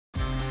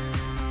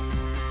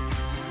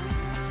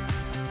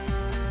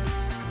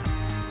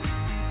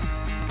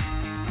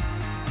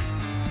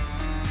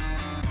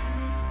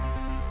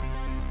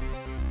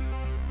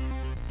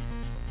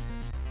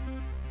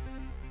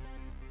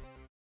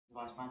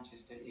Advice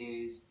Manchester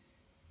is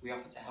we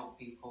offer to help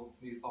people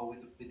move forward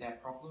with their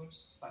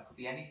problems. So that could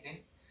be anything.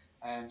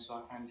 So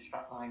our kind of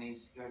strapline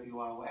is whoever you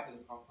are, whatever the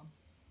problem.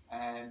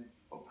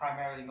 But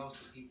primarily,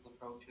 most of the people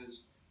approach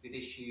us with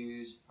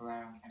issues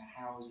around kind of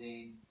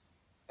housing,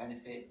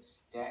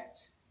 benefits, debt,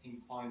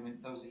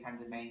 employment. Those are kind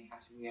of the main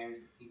category areas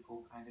that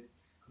people kind of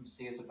come to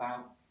see us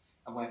about.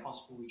 And where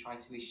possible, we try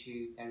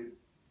to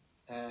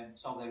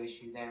solve their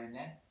issue there and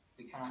then.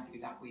 If we can't do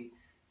that, we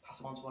pass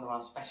them on to one of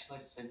our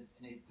specialists, and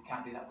if we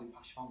can't do that, we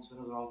pass them on to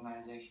another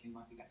organisation who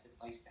might be better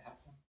placed to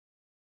help them.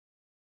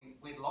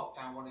 With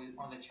lockdown, one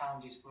of the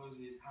challenges for us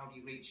is how do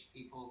you reach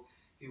people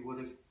who would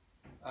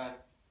have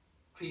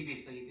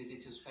previously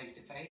visited us face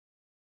to face.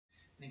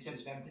 And in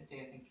terms of empathy,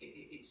 I think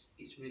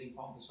it's really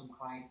important for some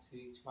clients to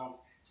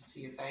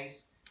see a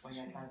face when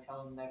they're kind of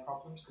telling them their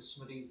problems, because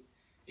some of these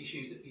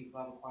issues that people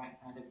have are quite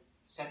kind of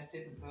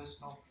sensitive and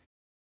personal.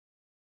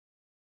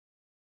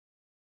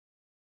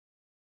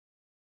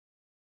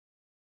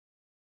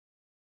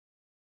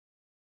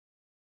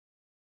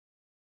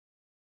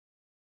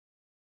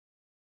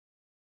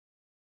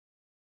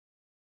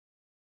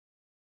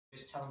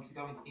 Just tell them to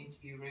go into the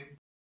interview room,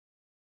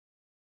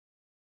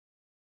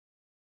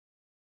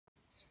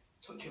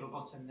 touch of a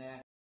button there,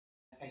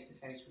 face to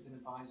face with an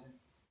advisor.